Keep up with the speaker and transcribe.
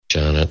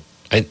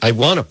I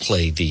want to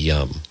play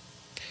the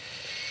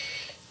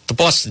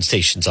Boston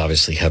stations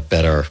obviously have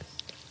better,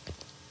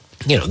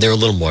 they're a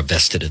little more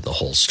vested in the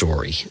whole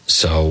story.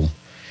 So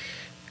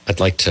I'd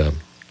like to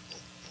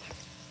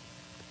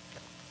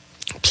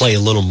play a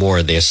little more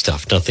of their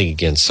stuff. Nothing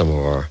against some of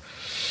our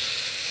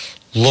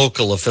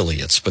local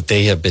affiliates, but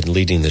they have been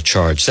leading the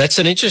charge. That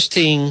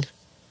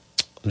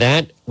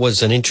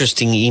was an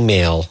interesting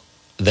email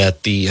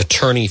that the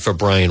attorney for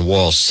Brian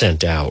Walsh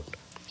sent out.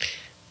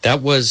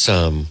 That was,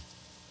 I'm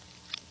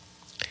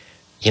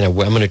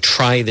going to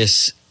try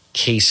this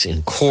case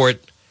in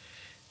court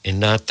and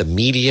not the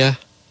media.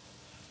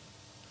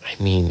 I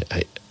mean,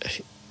 let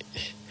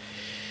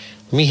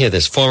me hear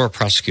this. Former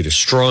prosecutor,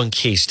 strong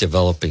case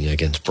developing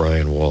against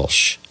Brian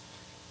Walsh.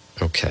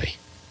 Okay.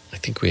 I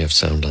think we have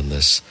sound on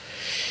this.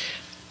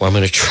 Well, I'm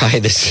going to try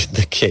this in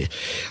the case.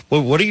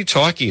 Well, what are you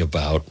talking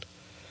about?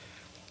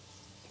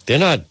 They're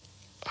not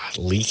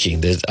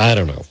leaking this. I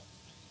don't know.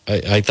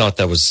 I thought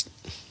that was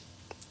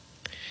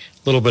a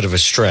little bit of a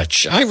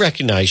stretch. I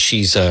recognize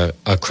she's a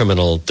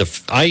criminal.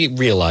 I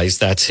realize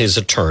that's his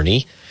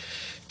attorney,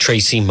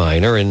 Tracy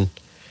Minor, and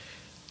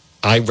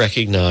I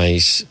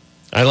recognize,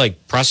 I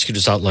like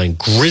prosecutors outline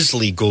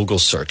grisly Google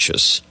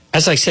searches.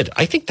 As I said,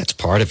 I think that's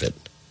part of it.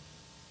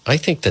 I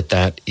think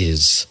that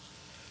is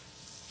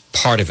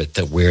part of it,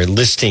 that we're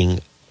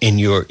listing and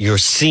you're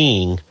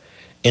seeing,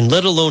 and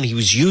let alone he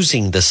was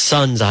using the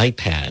son's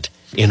iPad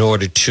in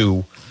order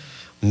to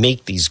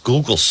make these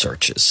Google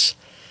searches.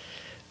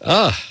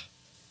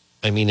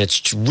 I mean,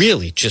 it's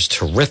really just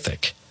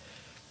horrific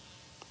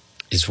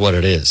is what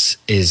it is,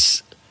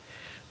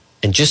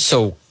 and just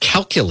so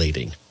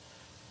calculating.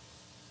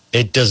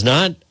 It does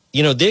not,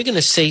 they're going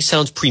to say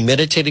sounds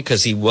premeditated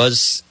because he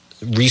was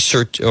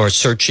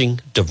searching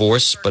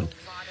divorce, but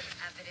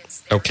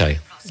okay.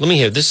 Let me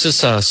hear. This is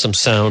some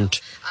sound.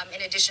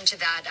 In addition to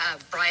that,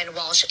 Brian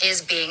Walsh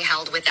is being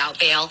held without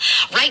bail.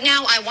 Right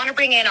now, I want to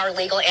bring in our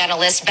legal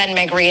analyst, Ben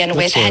Megrian,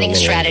 with Henning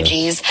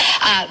Strategies.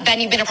 Ben,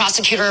 you were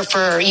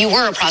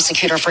a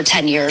prosecutor for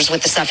 10 years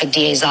with the Suffolk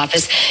DA's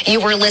office. You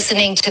were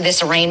listening to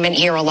this arraignment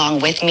here along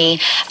with me.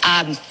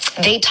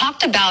 They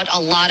talked about a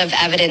lot of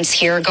evidence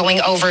here, going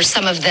over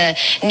some of the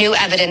new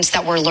evidence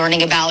that we're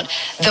learning about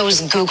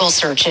those Google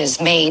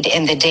searches made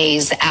in the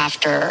days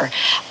after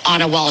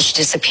Anna Walsh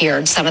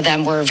disappeared. Some of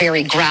them were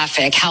very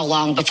graphic. How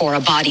long before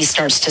a body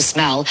starts to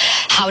smell?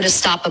 How to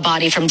stop a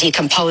body from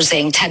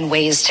decomposing? 10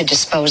 ways to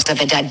dispose of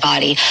a dead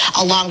body.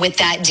 Along with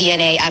that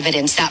DNA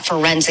evidence, that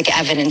forensic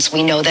evidence,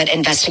 we know that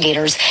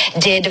investigators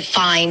did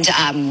find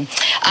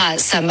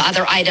some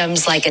other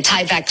items like a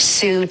Tyvek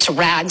suit,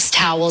 rags,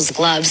 towels,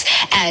 gloves,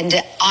 and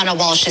Anna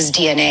Walsh's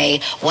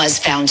DNA was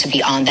found to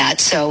be on that.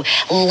 So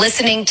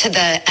listening to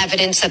the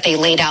evidence that they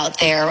laid out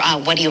there,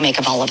 what do you make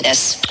of all of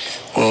this?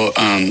 Well,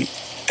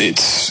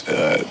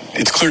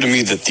 it's clear to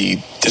me that the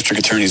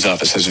district attorney's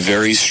office has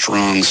very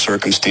strong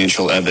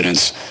circumstantial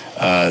evidence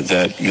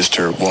that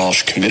Mr.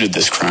 Walsh committed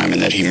this crime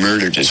and that he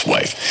murdered his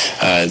wife.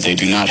 They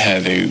do not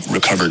have a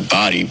recovered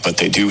body, but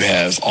they do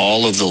have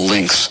all of the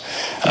links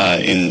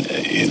in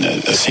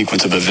a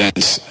sequence of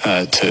events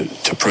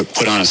to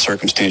put on a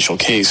circumstantial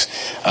case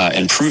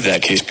and prove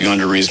that case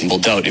beyond a reasonable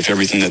doubt if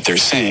everything that they're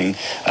saying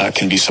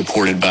can be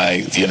supported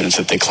by the evidence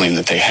that they claim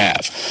that they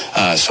have.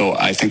 So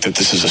I think that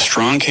this is a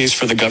strong case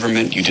for the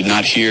government. You did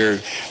not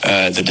hear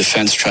the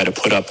defense try to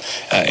put up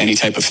any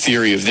type of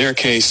theory of their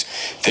case.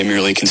 They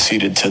merely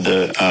conceded to the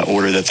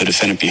order that the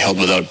defendant be held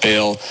without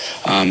bail.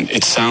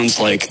 It sounds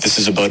like this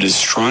is about as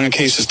strong a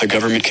case as the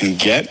government can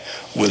get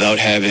without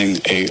having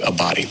a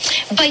body.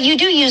 But you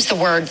do use the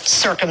word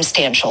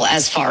circumstantial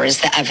as far as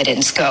the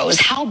evidence goes.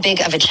 How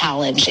big of a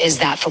challenge is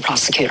that for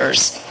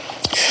prosecutors?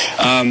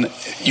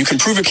 You can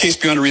prove a case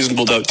beyond a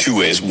reasonable doubt two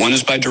ways. One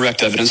is by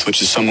direct evidence,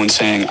 which is someone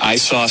saying, I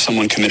saw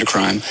someone commit a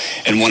crime,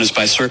 and one is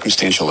by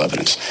circumstantial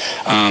evidence.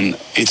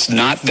 It's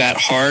not that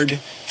hard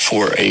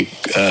for a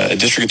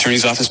district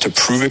attorney's office to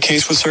prove a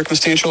case with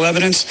circumstantial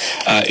evidence.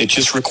 It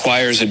just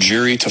requires a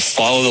jury to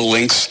follow the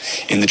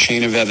links in the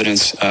chain of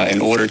evidence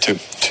in order to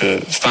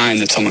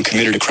find that someone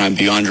committed a crime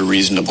beyond a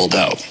reasonable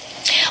doubt.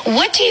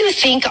 What do you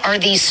think are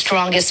the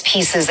strongest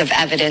pieces of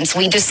evidence?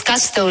 We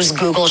discussed those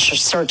Google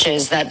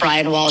searches that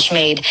Brian Walsh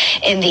made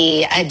in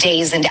the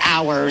days and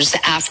hours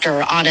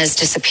after Anna's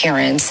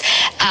disappearance.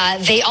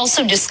 They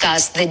also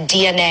discussed the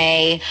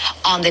DNA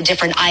on the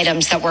different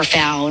items that were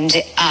found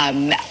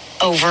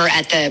over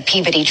at the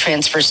Peabody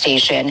transfer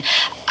station,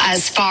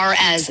 as far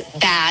as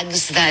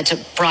bags that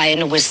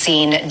Brian was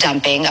seen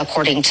dumping,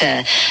 according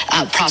to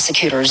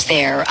prosecutors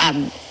there.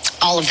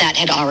 All of that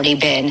had already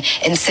been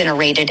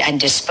incinerated and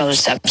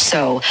disposed of.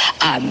 So,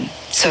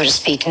 so to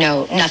speak,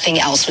 nothing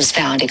else was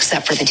found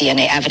except for the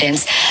DNA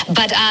evidence.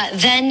 But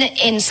then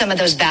in some of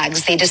those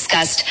bags, they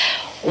discussed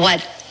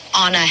what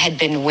Anna had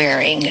been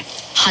wearing.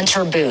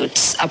 Hunter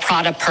boots, a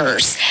Prada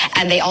purse,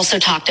 and they also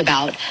talked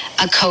about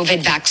a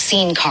COVID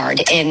vaccine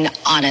card in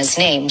Anna's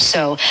name.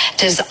 So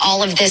does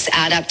all of this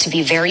add up to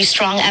be very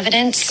strong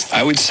evidence?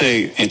 I would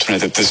say,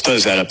 Antoinette, that this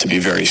does add up to be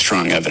very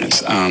strong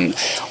evidence.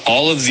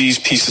 All of these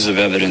pieces of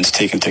evidence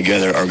taken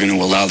together are going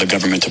to allow the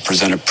government to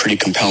present a pretty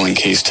compelling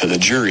case to the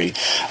jury.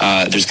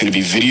 There's going to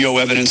be video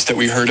evidence that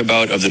we heard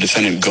about of the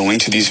defendant going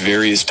to these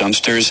various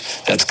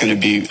dumpsters. That's going to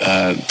be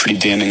pretty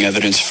damning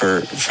evidence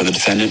for the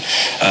defendant.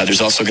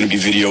 There's also going to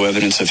be video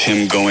evidence of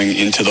him going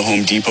into the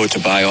Home Depot to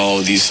buy all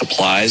of these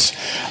supplies.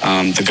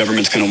 The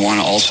government's going to want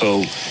to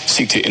also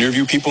seek to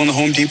interview people in the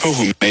Home Depot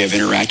who may have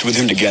interacted with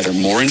him to gather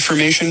more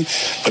information.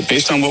 But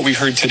based on what we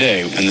heard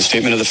today and the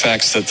statement of the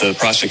facts that the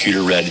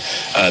prosecutor read,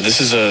 this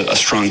is a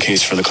strong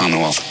case for the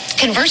Commonwealth.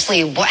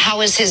 Conversely,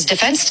 how is his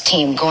defense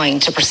team going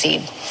to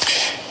proceed?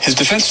 His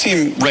defense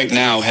team right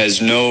now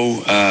has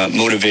no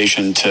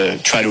motivation to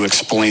try to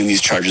explain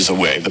these charges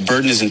away. The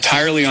burden is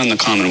entirely on the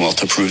Commonwealth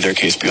to prove their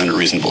case beyond a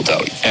reasonable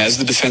doubt. As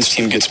the defense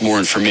team gets more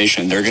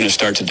information, they're going to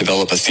start to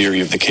develop a theory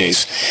of the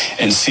case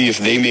and see if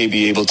they may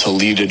be able to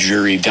lead a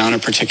jury down a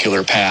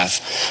particular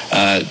path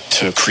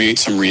to create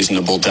some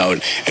reasonable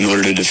doubt in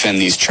order to defend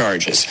these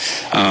charges.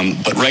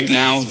 But right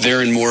now,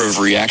 they're in more of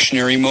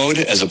reactionary mode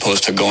as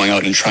opposed to going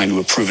out and trying to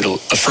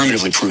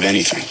affirmatively prove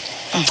anything.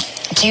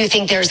 Do you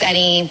think there's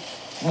any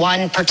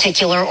one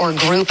particular or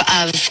group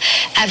of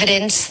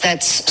evidence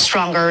that's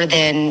stronger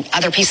than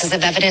other pieces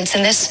of evidence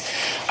in this?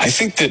 I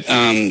think that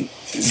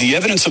the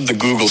evidence of the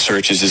Google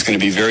searches is going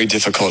to be very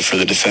difficult for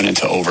the defendant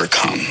to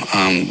overcome.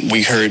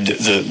 We heard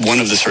one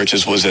of the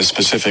searches was as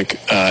specific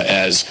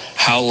as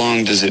how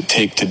long does it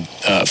take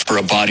for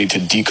a body to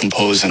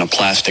decompose in a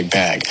plastic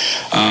bag.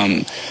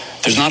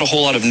 There's not a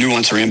whole lot of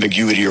nuance or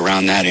ambiguity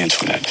around that,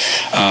 Antoinette.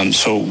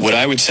 So what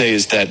I would say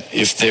is that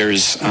if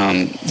there's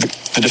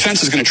the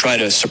defense is going to try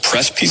to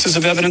suppress pieces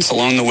of evidence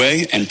along the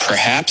way, and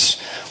perhaps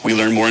we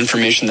learn more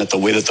information that the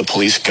way that the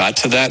police got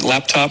to that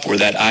laptop or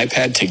that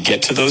iPad to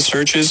get to those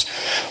searches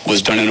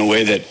was done in a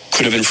way that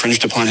could have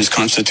infringed upon his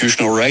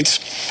constitutional rights.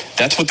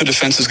 That's what the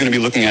defense is going to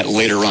be looking at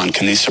later on.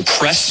 Can they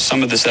suppress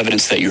some of this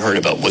evidence that you heard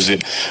about? Was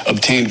it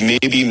obtained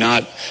maybe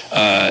not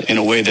in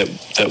a way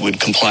that would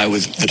comply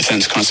with the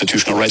defense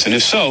constitutional rights? And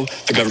if so,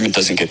 the government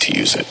doesn't get to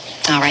use it.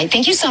 All right.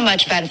 Thank you so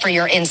much, Ben, for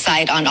your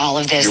insight on all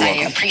of this. You're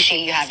welcome. I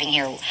appreciate you having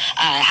you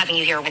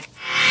here with.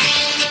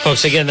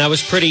 Folks, again, that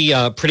was pretty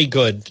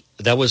good.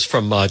 That was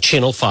from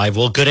Channel 5.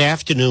 Well, good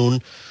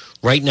afternoon.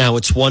 Right now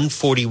it's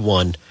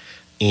 1:41,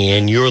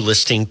 and you're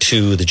listening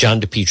to the John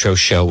DePetro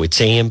Show.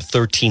 It's AM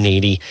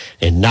 1380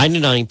 and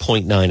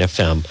 99.9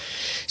 FM.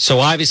 So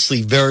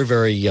obviously very,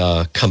 very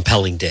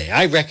compelling day.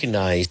 I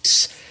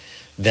recognize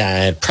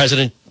that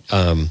President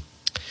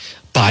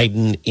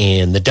Biden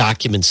and the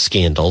document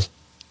scandal,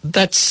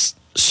 that's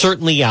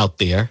certainly out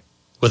there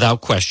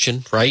without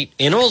question, right?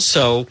 And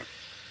also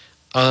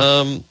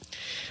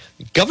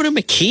Governor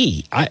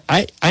McKee,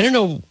 I don't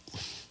know.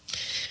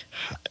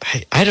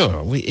 I don't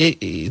know.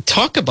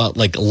 Talk about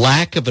like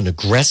lack of an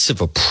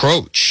aggressive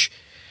approach.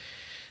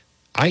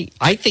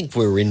 I think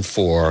we're in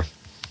for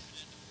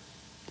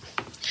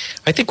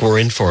a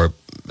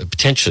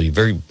potentially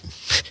very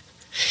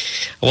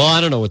well.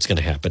 I don't know what's going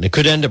to happen. It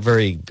could end up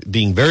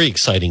being very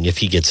exciting if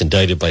he gets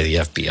indicted by the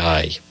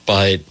FBI.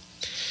 But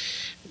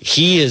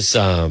he is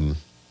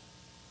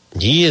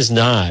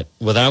not,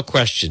 without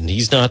question,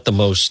 he's not the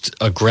most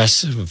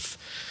aggressive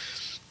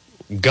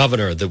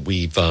governor that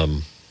we've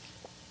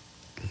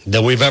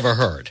ever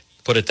heard.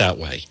 Put it that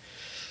way.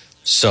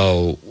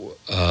 So,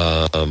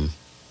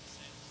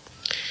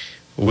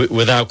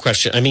 without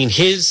question, I mean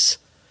his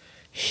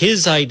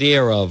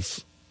idea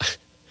of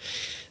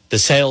the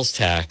sales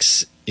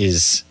tax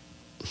is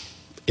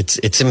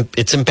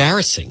it's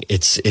embarrassing.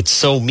 It's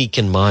so meek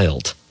and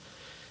mild.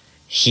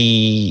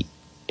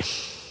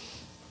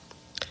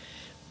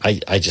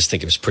 I just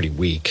think it was pretty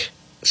weak.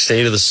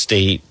 State of the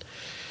state,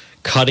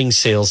 cutting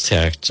sales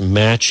tax,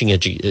 matching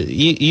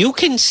you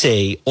can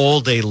say all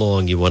day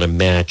long you want to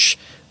match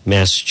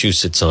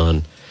Massachusetts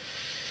on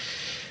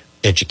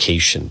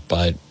education,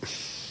 but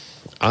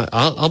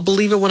I'll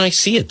believe it when I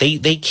see it.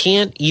 They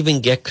can't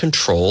even get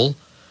control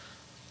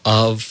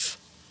of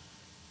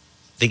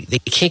they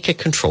can't get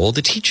control of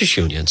the teachers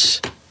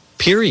unions,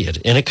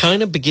 period. And it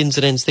kind of begins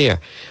and ends there.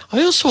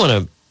 I also want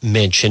to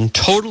mention,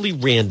 totally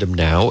random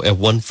now at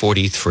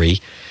 1:43.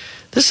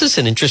 This is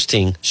an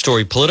interesting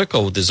story.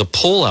 Politico, there's a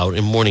poll out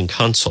in Morning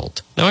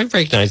Consult. Now, I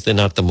recognize they're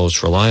not the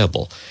most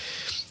reliable,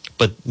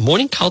 but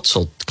Morning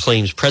Consult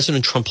claims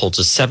President Trump holds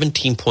a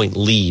 17-point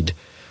lead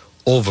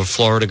over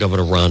Florida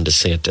Governor Ron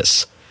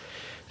DeSantis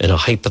in a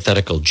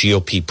hypothetical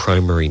GOP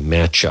primary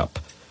matchup.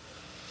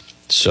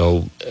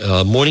 So,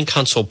 Morning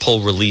Consult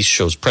poll release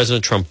shows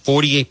President Trump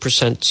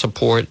 48%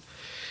 support,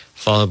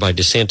 followed by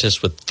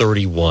DeSantis with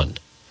 31%.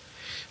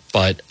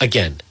 But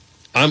again,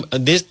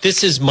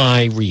 this is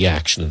my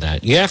reaction to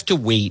that. You have to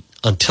wait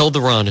until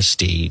they're on a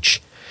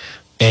stage,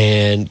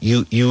 and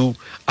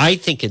I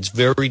think it's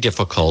very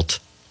difficult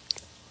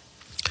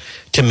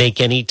to make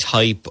any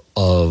type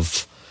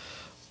of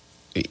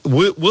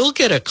we'll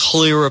get a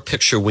clearer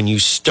picture when you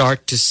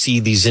start to see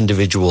these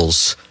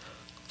individuals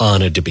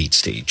on a debate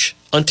stage.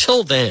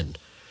 Until then,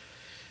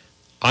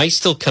 I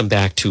still come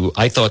back to,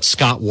 I thought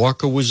Scott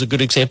Walker was a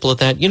good example of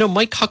that.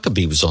 Mike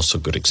Huckabee was also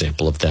a good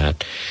example of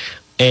that.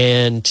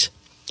 And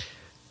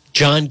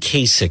John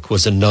Kasich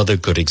was another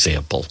good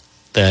example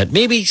that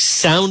maybe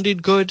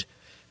sounded good,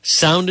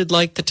 sounded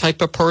like the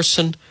type of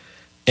person,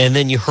 and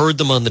then you heard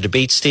them on the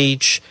debate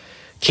stage.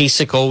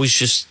 Kasich always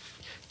just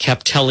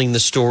kept telling the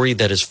story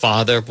that his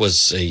father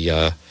was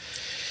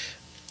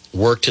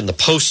worked in the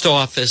post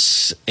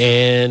office,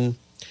 and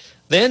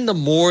then the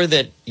more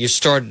that you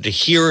started to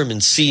hear him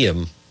and see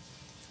him,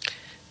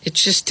 it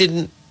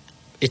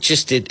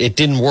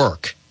didn't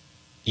work.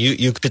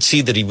 You could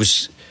see that he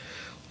was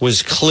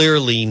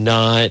clearly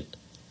not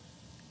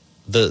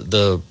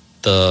the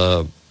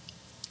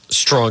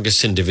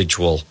strongest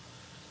individual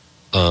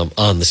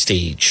on the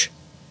stage,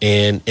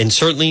 and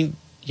certainly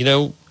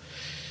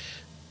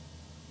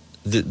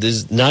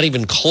there's not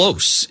even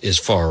close as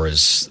far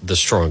as the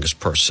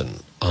strongest person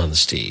on the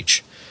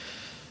stage.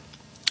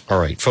 All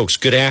right, folks,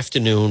 good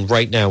afternoon.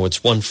 Right now it's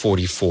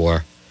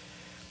 1:44.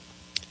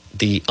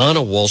 The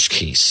Anna Walsh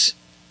case,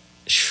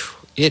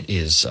 it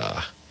is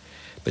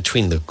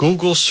between the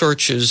Google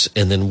searches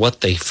and then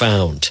what they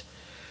found.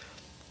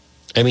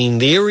 I mean,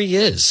 there he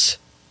is.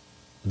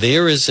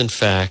 There is, in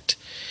fact,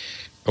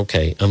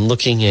 okay, I'm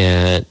looking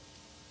at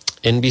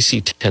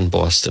NBC 10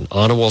 Boston.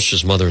 Anna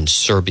Walsh's mother in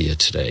Serbia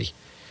today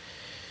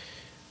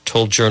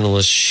told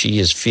journalists she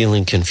is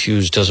feeling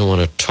confused, doesn't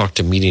want to talk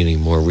to media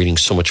anymore, reading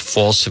so much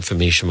false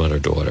information about her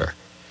daughter.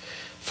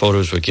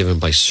 Photos were given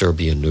by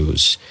Serbia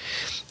News.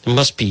 It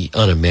must be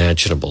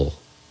unimaginable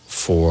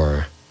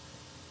for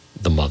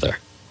the mother.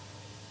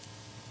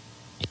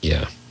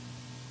 Yeah.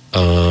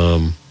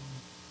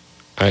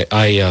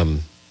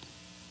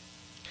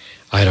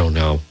 I don't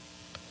know.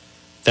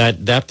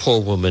 That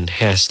poor woman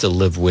has to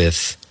live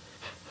with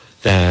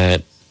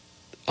that.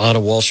 Anna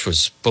Walsh was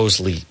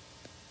supposedly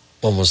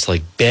almost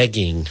like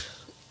begging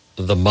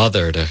the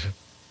mother to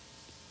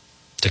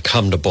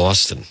come to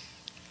Boston.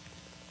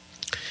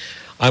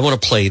 I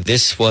want to play,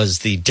 this was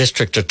the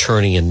district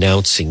attorney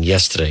announcing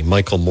yesterday,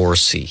 Michael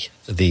Morrissey,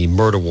 the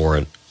murder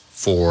warrant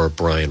for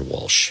Brian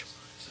Walsh.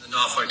 The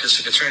Norfolk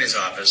District Attorney's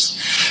Office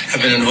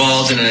have been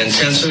involved in an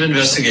intensive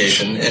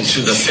investigation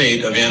into the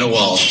fate of Anna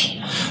Walsh,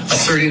 a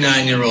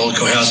 39-year-old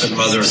cohabitant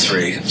mother of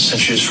three, since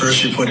she was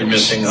first reported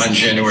missing on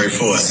January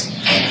 4th.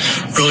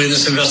 Early in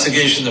this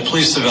investigation, the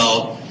police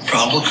developed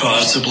probable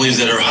cause to believe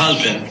that her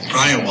husband,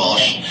 Brian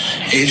Walsh,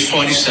 age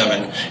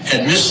 47,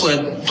 had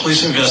misled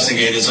police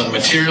investigators on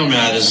material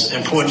matters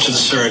important to the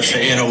search for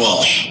Anna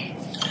Walsh.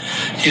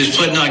 He has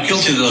pled not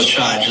guilty to those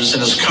charges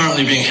and is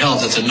currently being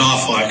held at the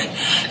Norfolk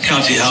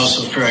County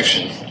House of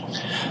Correction.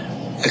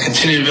 The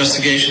continued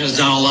investigation has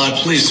now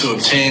allowed police to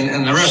obtain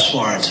an arrest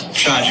warrant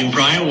charging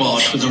Brian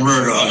Walsh with the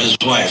murder of his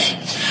wife.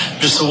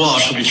 Mr.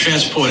 Walsh will be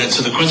transported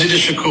to the Quincy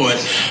District Court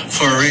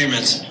for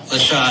arraignment on the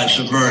charge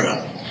of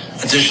murder.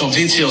 Additional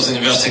details of the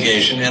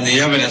investigation and the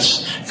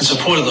evidence in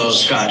support of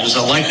those charges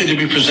are likely to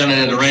be presented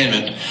at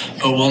arraignment,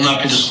 but will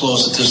not be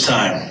disclosed at this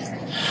time.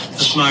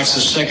 This marks the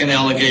second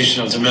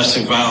allegation of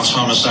domestic violence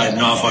homicide in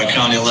Norfolk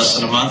County in less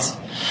than a month.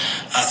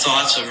 Our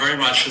thoughts are very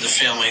much with the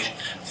family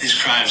these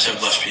crimes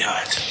have left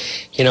behind.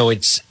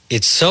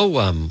 It's so,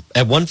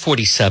 at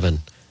 147,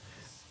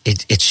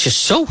 it's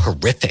just so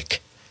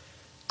horrific.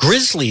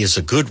 Grisly is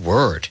a good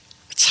word.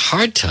 It's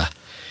hard to,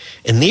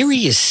 and there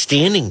he is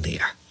standing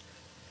there,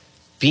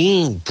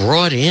 being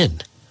brought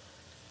in.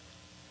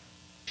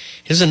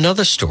 Here's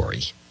another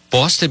story.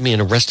 Boston man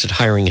arrested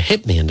hiring a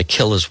hitman to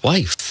kill his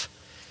wife.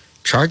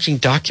 Charging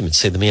documents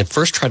say the man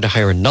first tried to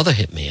hire another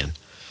hitman,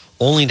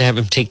 only to have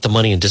him take the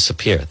money and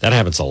disappear. That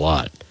happens a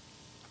lot.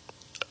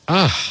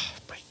 Ah,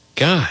 my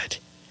God.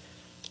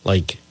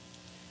 Like,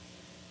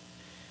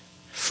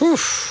 whew.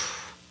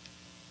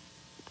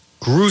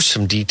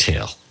 Gruesome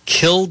detail.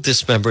 Killed,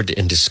 dismembered,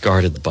 and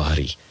discarded the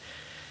body.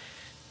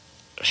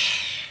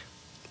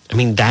 I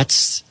mean,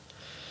 that's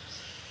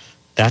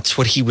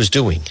what he was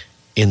doing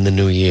in the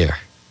new year.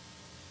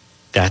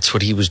 That's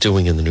what he was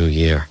doing in the new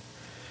year.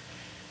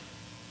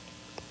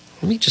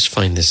 Let me just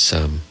find this.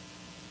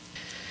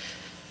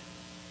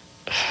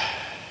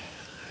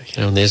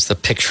 There's the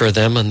picture of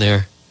them on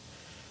their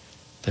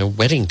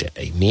wedding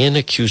day. Man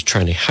accused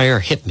trying to hire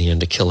a hitman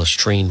to kill a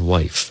strained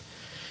wife.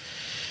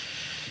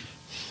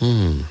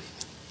 Let's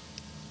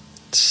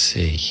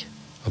see.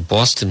 A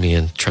Boston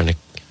man trying to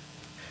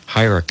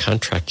hire a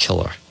contract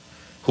killer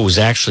who was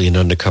actually an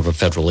undercover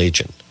federal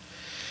agent.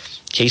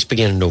 Case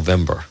began in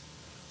November.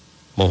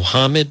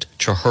 Mohammed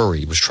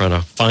Chahuri was trying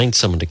to find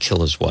someone to kill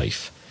his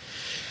wife.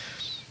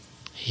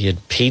 He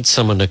had paid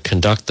someone to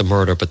conduct the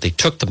murder, but they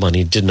took the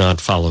money, did not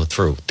follow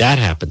through. That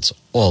happens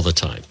all the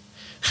time.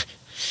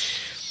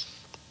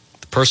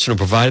 The person who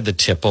provided the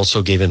tip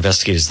also gave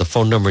investigators the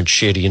phone number and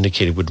shared he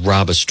indicated would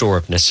rob a store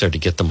if necessary to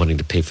get the money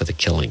to pay for the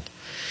killing.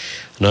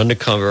 An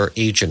undercover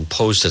agent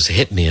posed as a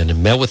hitman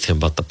and met with him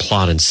about the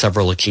plot on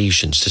several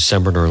occasions,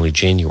 December and early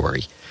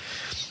January.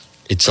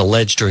 It's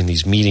alleged during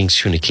these meetings,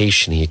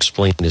 communication, he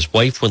explained his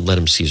wife wouldn't let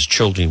him see his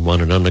children. He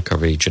wanted an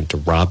undercover agent to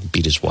rob and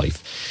beat his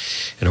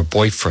wife and her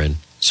boyfriend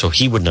so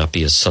he would not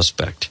be a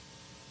suspect.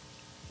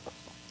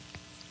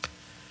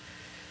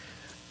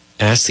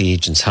 Asked the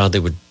agents how they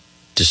would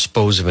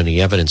dispose of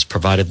any evidence,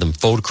 provided them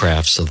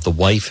photographs of the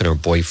wife and her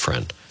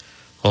boyfriend.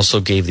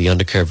 Also gave the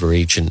undercover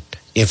agent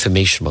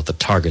information about the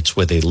targets,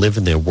 where they live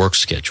and their work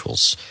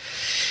schedules.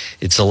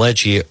 It's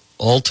alleged he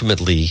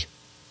ultimately,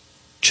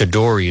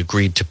 Chidori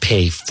agreed to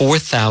pay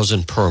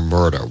 $4,000 per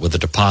murder with a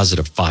deposit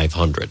of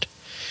 $500.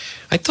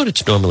 I thought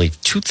it's normally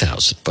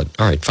 $2,000, but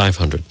all right,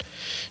 $500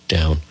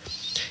 down.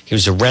 He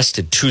was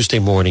arrested Tuesday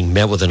morning,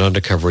 met with an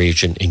undercover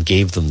agent, and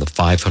gave them the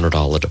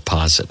 $500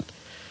 deposit.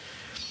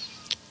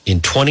 In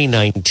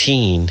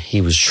 2019, he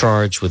was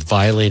charged with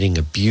violating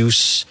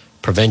abuse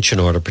prevention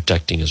order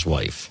protecting his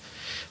wife,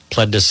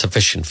 pled to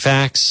sufficient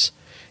facts,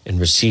 and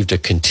received a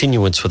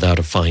continuance without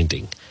a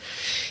finding.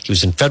 He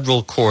was in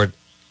federal court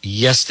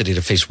yesterday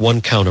to face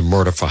one count of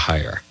murder for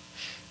hire.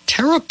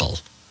 Terrible.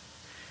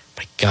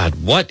 My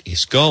God, what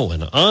is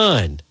going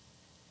on?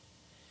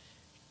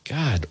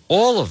 God,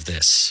 all of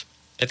this.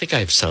 I think I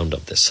have sound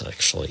of this,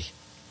 actually.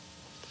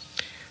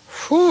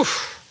 Whew.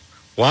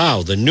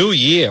 Wow, the new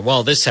year.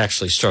 Well, this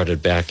actually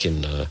started back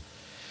in,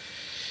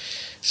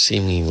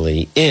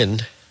 seemingly in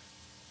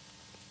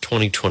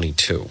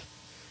 2022. All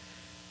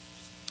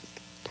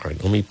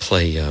right, let me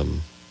play, I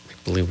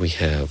believe we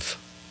have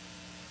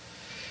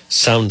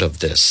sound of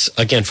this.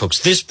 Again, folks,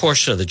 this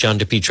portion of the John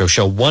DePetro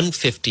Show,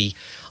 1:50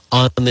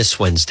 on this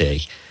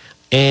Wednesday.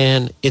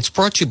 And it's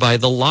brought to you by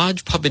the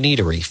Lodge Pub and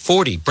Eatery,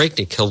 40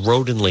 Breakneck Hill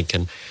Road in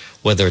Lincoln.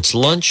 Whether it's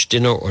lunch,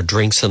 dinner, or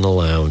drinks in the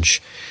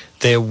lounge,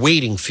 they're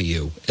waiting for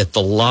you at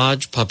the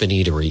Lodge Pub and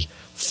Eatery,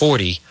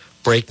 40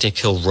 Breakneck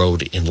Hill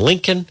Road in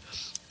Lincoln.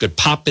 You could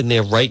pop in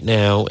there right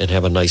now and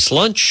have a nice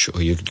lunch,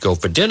 or you could go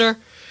for dinner,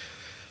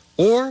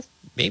 or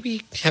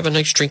maybe have a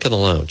nice drink in the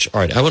lounge. All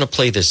right, I want to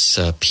play this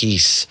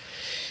piece.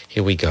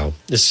 Here we go.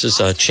 This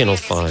is Channel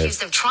 5.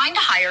 Accused of trying to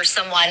hire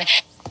someone.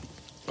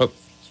 Oh,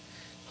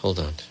 hold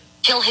on.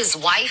 Kill his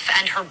wife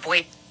and her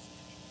boyfriend.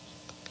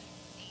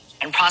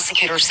 And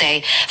prosecutors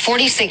say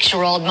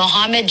 46-year-old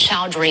Mohammed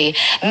Chowdhury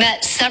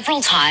met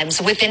several times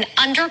with an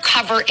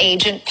undercover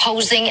agent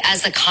posing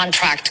as a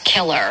contract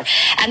killer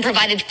and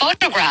provided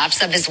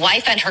photographs of his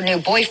wife and her new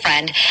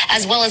boyfriend,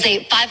 as well as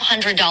a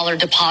 $500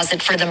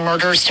 deposit for the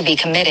murders to be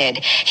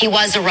committed. He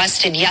was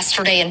arrested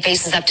yesterday and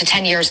faces up to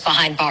 10 years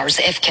behind bars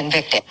if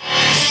convicted.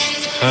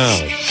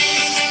 Wow.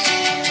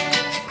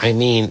 I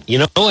mean, you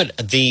know what?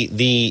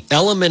 The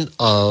element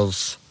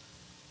of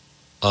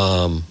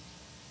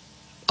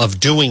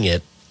doing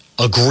it,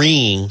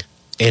 agreeing,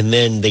 and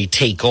then they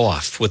take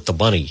off with the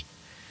money.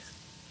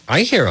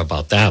 I hear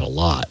about that a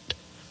lot.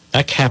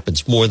 That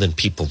happens more than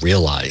people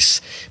realize.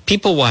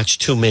 People watch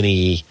too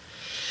many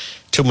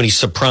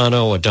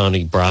Soprano or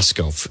Donnie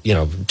Brasco,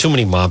 too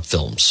many mob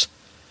films,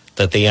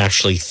 that they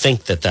actually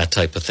think that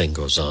type of thing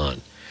goes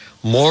on.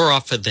 More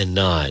often than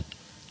not,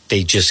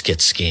 they just get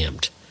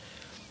scammed.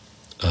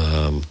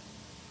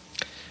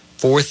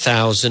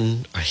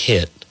 4,000 a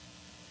hit,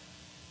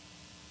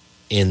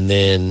 and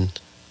then,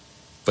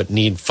 but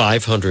need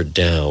 500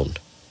 down.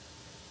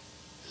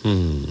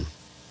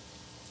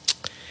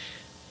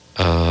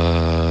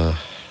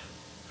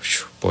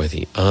 Boy,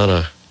 the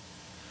Anna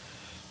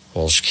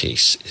Walsh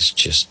case is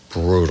just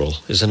brutal,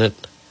 isn't it?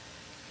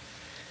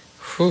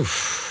 Whew.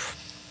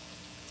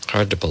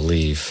 Hard to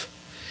believe.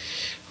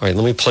 All right,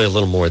 let me play a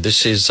little more.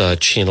 This is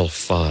Channel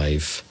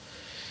 5.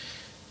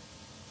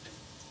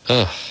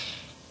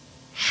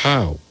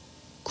 How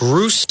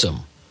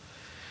gruesome.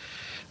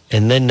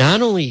 And then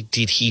not only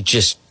did he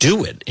just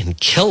do it and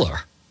kill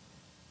her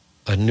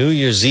on New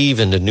Year's Eve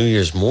into New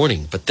Year's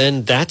morning, but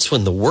then that's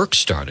when the work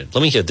started.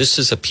 Let me hear. This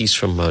is a piece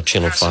from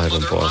Channel 5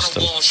 in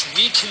Boston.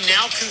 We can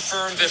now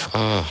confirm that...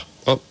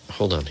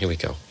 hold on. Here we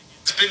go.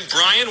 Husband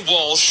Brian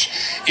Walsh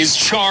is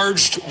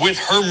charged with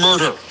her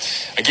murder.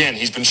 Again,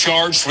 he's been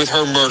charged with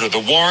her murder. The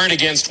warrant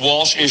against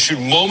Walsh issued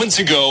moments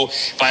ago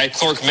by a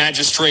clerk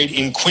magistrate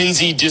in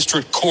Quincy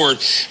District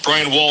Court.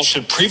 Brian Walsh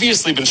had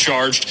previously been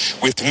charged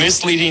with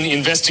misleading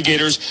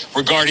investigators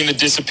regarding the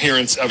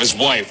disappearance of his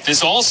wife.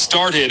 This all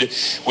started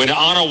when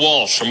Anna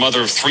Walsh, a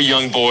mother of 3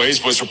 young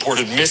boys, was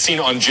reported missing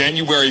on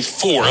January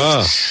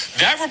 4th.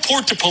 That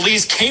report to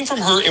police came from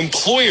her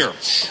employer,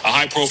 a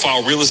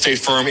high-profile real estate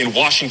firm in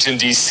Washington,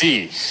 D.C.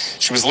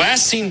 She was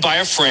last seen by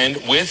a friend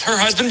with her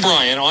husband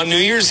Brian on New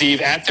Year's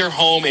Eve at their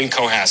home in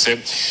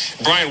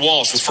Cohasset. Brian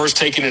Walsh was first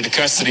taken into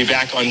custody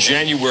back on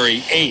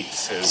January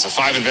 8th. As a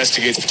 5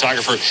 Investigates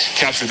photographer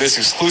captured this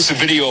exclusive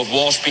video of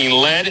Walsh being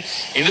led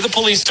into the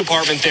police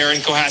department there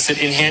in Cohasset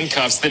in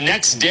handcuffs. The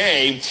next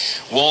day,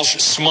 Walsh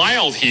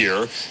smiled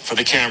here for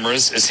the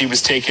cameras as he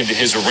was taken to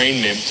his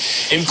arraignment.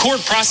 In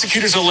court,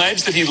 prosecutors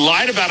alleged that he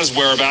lied about his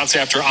whereabouts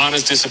after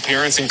Anna's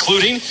disappearance,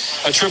 including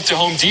a trip to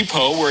Home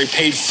Depot where he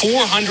paid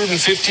 $450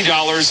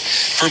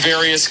 for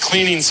various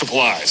cleaning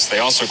supplies. They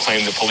also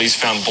claim the police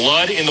found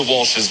blood in the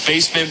Walsh's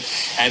basement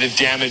and a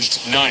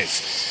damaged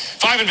knife.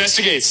 Five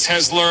Investigates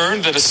has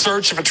learned that a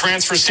search of a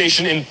transfer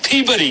station in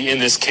Peabody in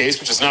this case,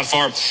 which is not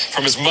far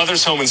from his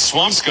mother's home in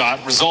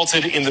Swampscott,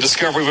 resulted in the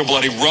discovery of a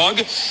bloody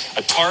rug,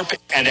 a tarp,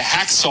 and a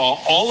hacksaw.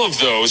 All of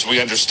those,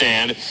 we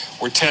understand,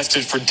 were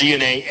tested for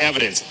DNA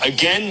evidence.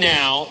 Again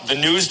now, the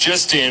news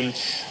just in,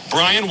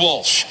 Brian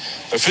Walsh,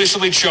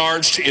 officially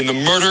charged in the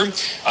murder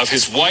of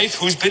his wife,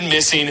 who's been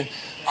missing,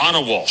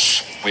 Anna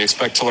Walsh. We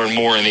expect to learn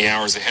more in the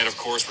hours ahead. Of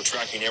course, we're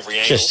tracking every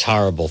angle. Just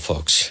horrible,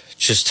 folks.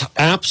 Just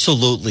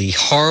absolutely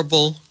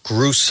horrible,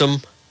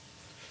 gruesome.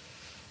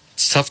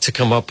 It's tough to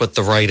come up with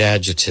the right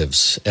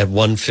adjectives at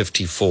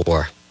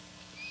 1:54.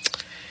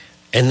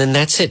 And then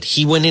that's it.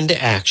 He went into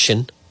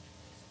action.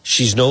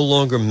 She's no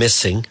longer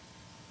missing.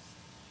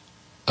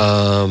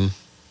 And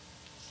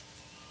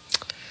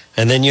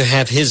then you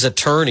have his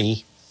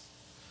attorney,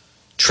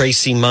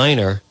 Tracy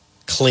Minor,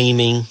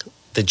 claiming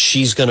that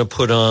she's going to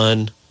put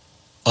on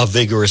a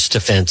vigorous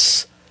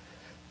defense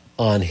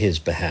on his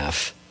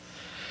behalf.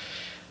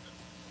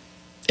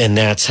 And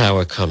that's how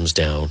it comes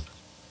down.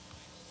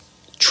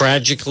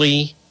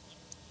 Tragically,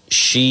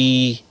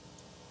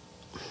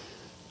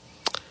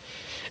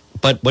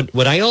 but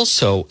what I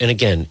also, and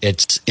again,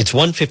 it's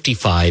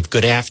 1:55.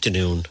 Good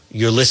afternoon.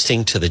 You're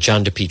listening to the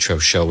John DePetro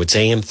Show. It's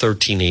AM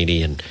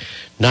 1380 and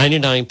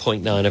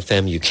 99.9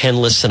 FM. You can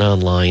listen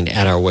online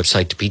at our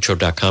website,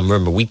 DePetro.com.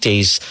 Remember,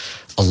 weekdays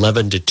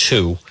 11 to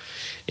 2.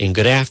 And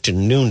good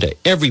afternoon to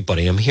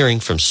everybody. I'm hearing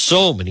from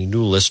so many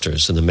new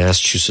listeners in the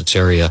Massachusetts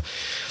area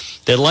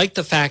that like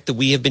the fact that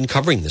we have been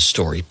covering this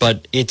story.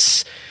 But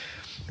it's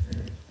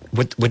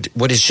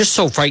what is just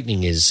so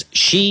frightening is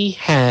she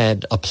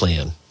had a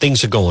plan.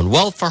 Things are going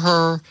well for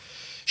her.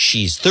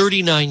 She's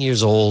 39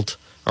 years old.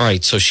 All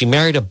right, so she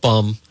married a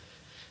bum,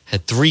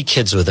 had 3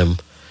 kids with him,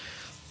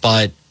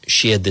 but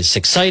she had this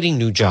exciting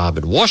new job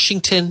in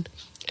Washington,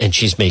 and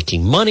she's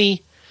making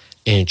money,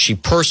 and she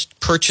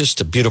purchased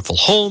a beautiful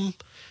home,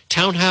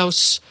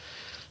 townhouse,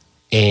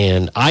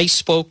 and I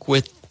spoke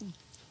with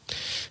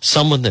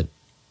someone that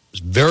was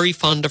very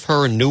fond of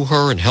her and knew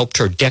her and helped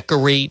her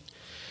decorate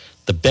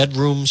the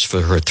bedrooms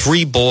for her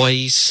 3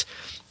 boys,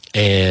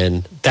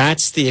 and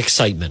that's the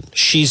excitement.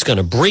 She's going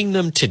to bring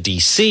them to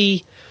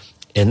D.C.,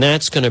 and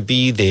that's going to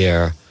be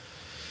their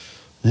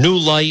new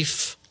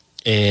life,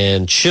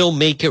 and she'll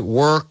make it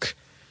work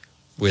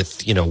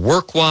with,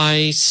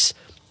 work-wise,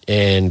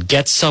 and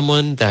get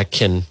someone that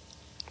can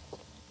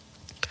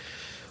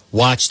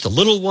watch the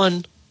little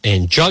one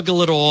and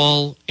juggle it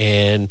all,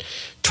 and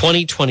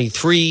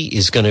 2023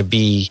 is going to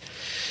be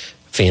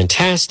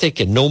fantastic,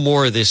 and no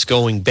more of this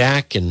going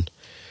back and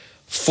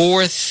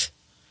forth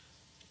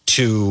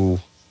to,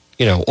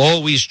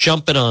 always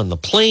jumping on the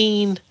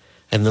plane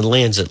and then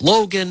lands at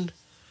Logan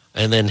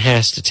and then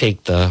has to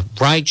take the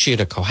rideshare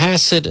to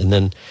Cohasset and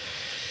then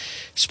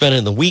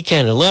spending the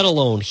weekend, and let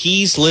alone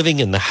he's living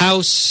in the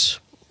house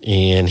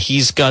and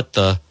he's got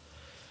the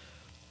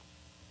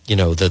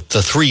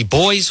 3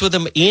 boys with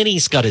him, and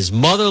he's got his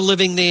mother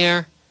living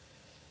there.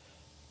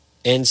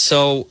 And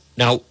so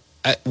now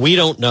we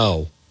don't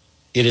know.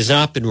 It has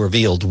not been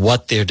revealed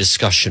what their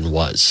discussion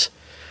was.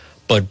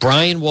 But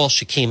Brian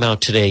Walsh came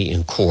out today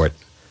in court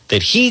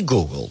that he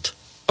Googled,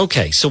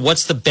 okay, so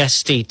what's the best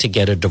state to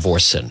get a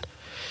divorce in?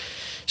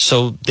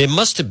 So there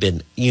must have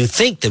been, you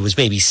think there was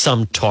maybe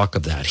some talk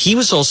of that. He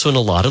was also in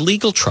a lot of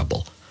legal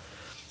trouble.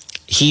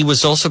 He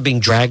was also being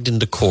dragged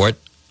into court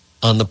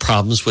on the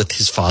problems with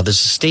his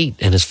father's estate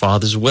and his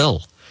father's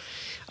will.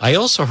 I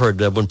also heard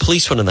that when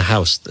police went in the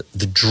house,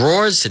 the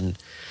drawers in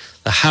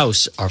the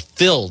house are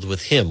filled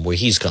with him, where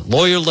he's got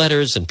lawyer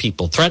letters and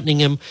people threatening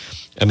him.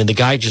 I mean, the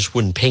guy just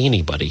wouldn't pay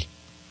anybody.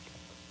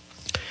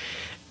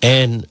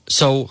 And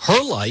so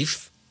her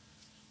life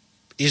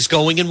is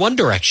going in one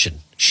direction.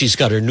 She's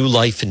got her new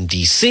life in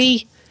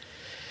D.C.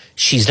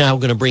 She's now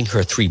going to bring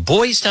her 3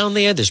 boys down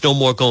there. There's no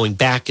more going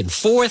back and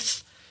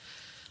forth.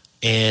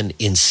 And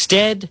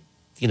instead,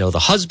 the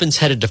husband's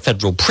headed to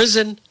federal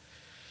prison.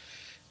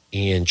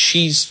 And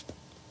she's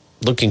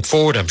looking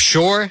forward, I'm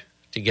sure,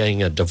 to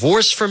getting a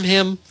divorce from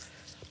him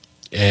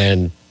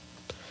and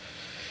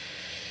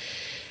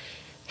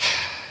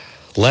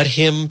let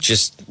him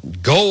just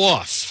go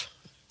off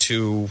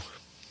to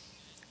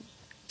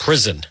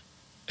prison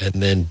and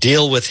then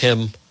deal with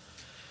him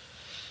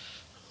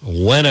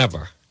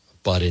whenever.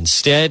 But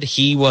instead,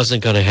 he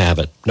wasn't going to have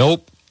it.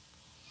 Nope.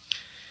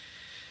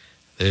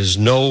 There's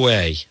no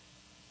way.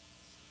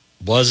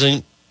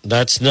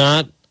 That's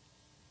not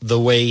the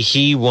way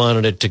he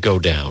wanted it to go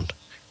down.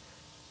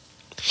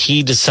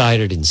 He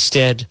decided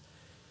instead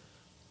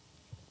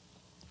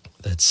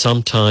that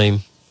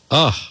sometime,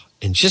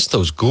 and just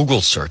those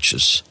Google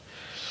searches,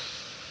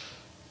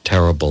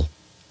 terrible.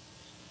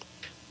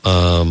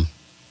 The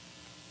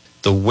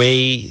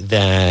way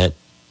that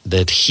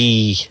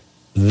he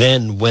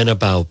then went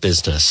about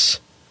business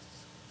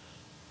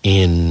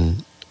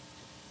in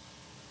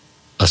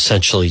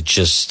essentially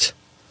just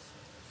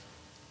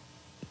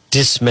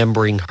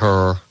dismembering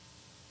her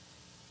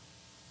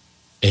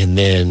and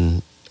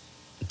then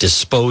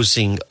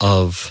disposing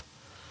of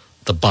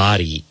the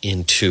body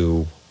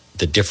into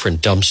the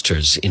different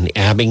dumpsters in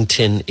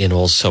Abington and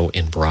also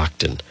in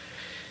Brockton.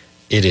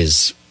 It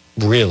is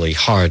really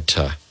hard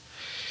to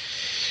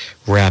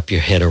wrap your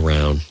head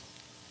around.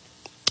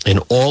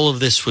 And all of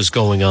this was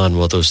going on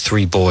while those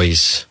three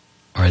boys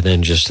are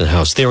then just in the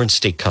house. They're in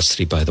state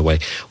custody, by the way.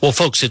 Well,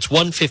 folks, it's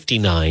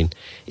 1:59.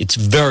 It's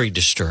very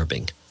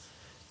disturbing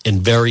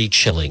and very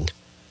chilling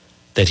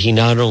that he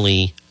not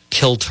only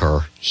killed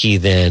her, he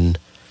then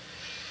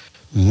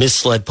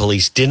misled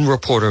police, didn't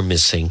report her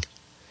missing,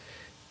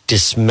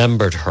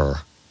 dismembered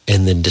her,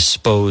 and then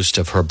disposed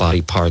of her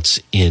body parts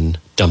in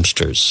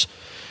dumpsters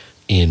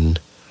in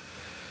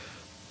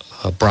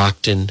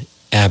Brockton,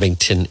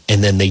 Abington,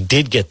 and then they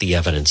did get the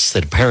evidence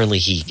that apparently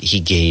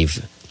he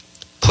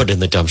put in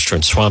the dumpster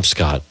in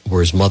Swampscott,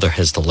 where his mother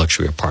has the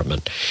luxury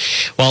apartment.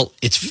 Well,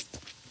 it's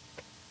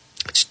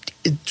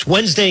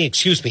Wednesday,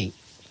 excuse me.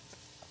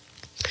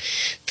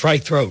 Dry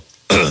throat.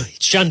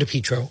 It's John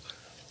DePetro.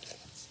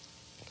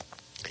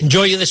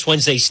 Enjoy you this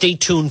Wednesday. Stay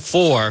tuned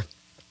for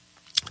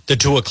the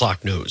 2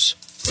 o'clock news.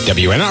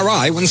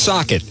 WNRI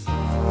Woonsocket.